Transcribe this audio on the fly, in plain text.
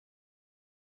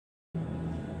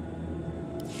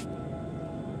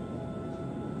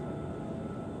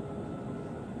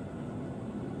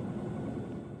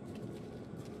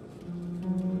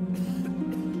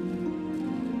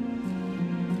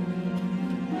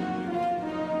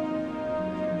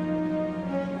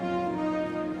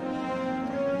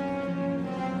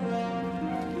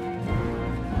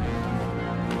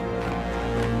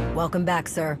Welcome back,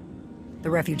 sir.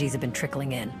 The refugees have been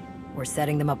trickling in. We're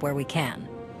setting them up where we can,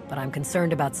 but I'm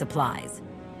concerned about supplies.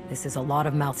 This is a lot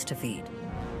of mouths to feed.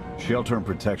 Shelter and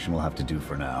protection will have to do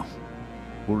for now.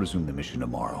 We'll resume the mission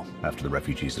tomorrow, after the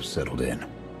refugees have settled in.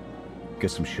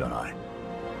 Get some shut-eye.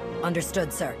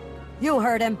 Understood, sir. You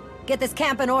heard him. Get this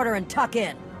camp in order and tuck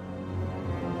in.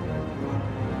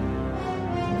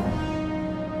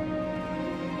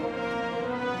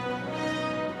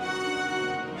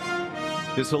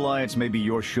 This alliance may be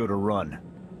your show to run,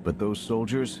 but those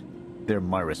soldiers, they're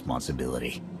my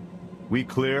responsibility. We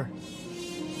clear?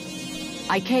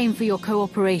 I came for your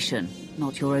cooperation,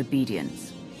 not your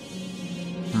obedience.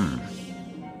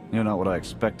 You're not what I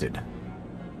expected.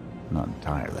 Not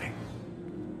entirely.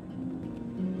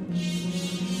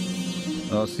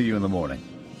 I'll see you in the morning.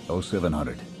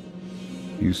 0700.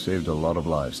 You saved a lot of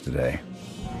lives today.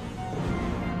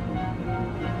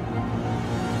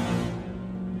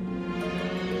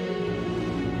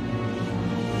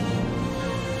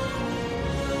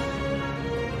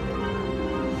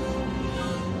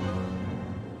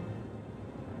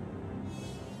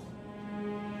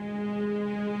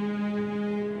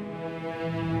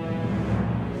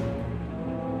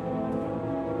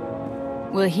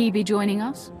 Will he be joining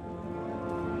us?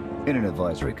 In an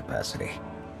advisory capacity.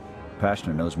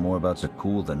 Pashner knows more about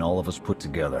Zakul than all of us put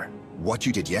together. What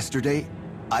you did yesterday,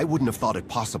 I wouldn't have thought it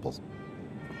possible.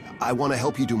 I want to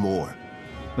help you do more.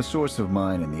 A source of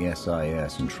mine in the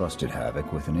SIS entrusted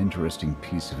Havoc with an interesting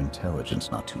piece of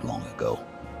intelligence not too long ago.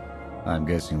 I'm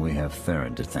guessing we have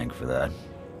Theron to thank for that,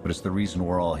 but it's the reason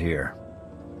we're all here.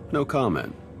 No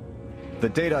comment. The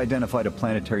data identified a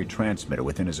planetary transmitter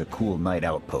within a Zakul Knight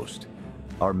outpost.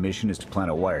 Our mission is to plant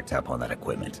a wiretap on that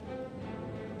equipment.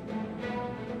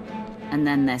 And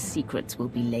then their secrets will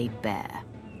be laid bare.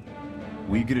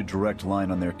 We get a direct line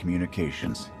on their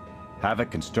communications. Havoc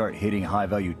can start hitting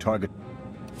high-value targets.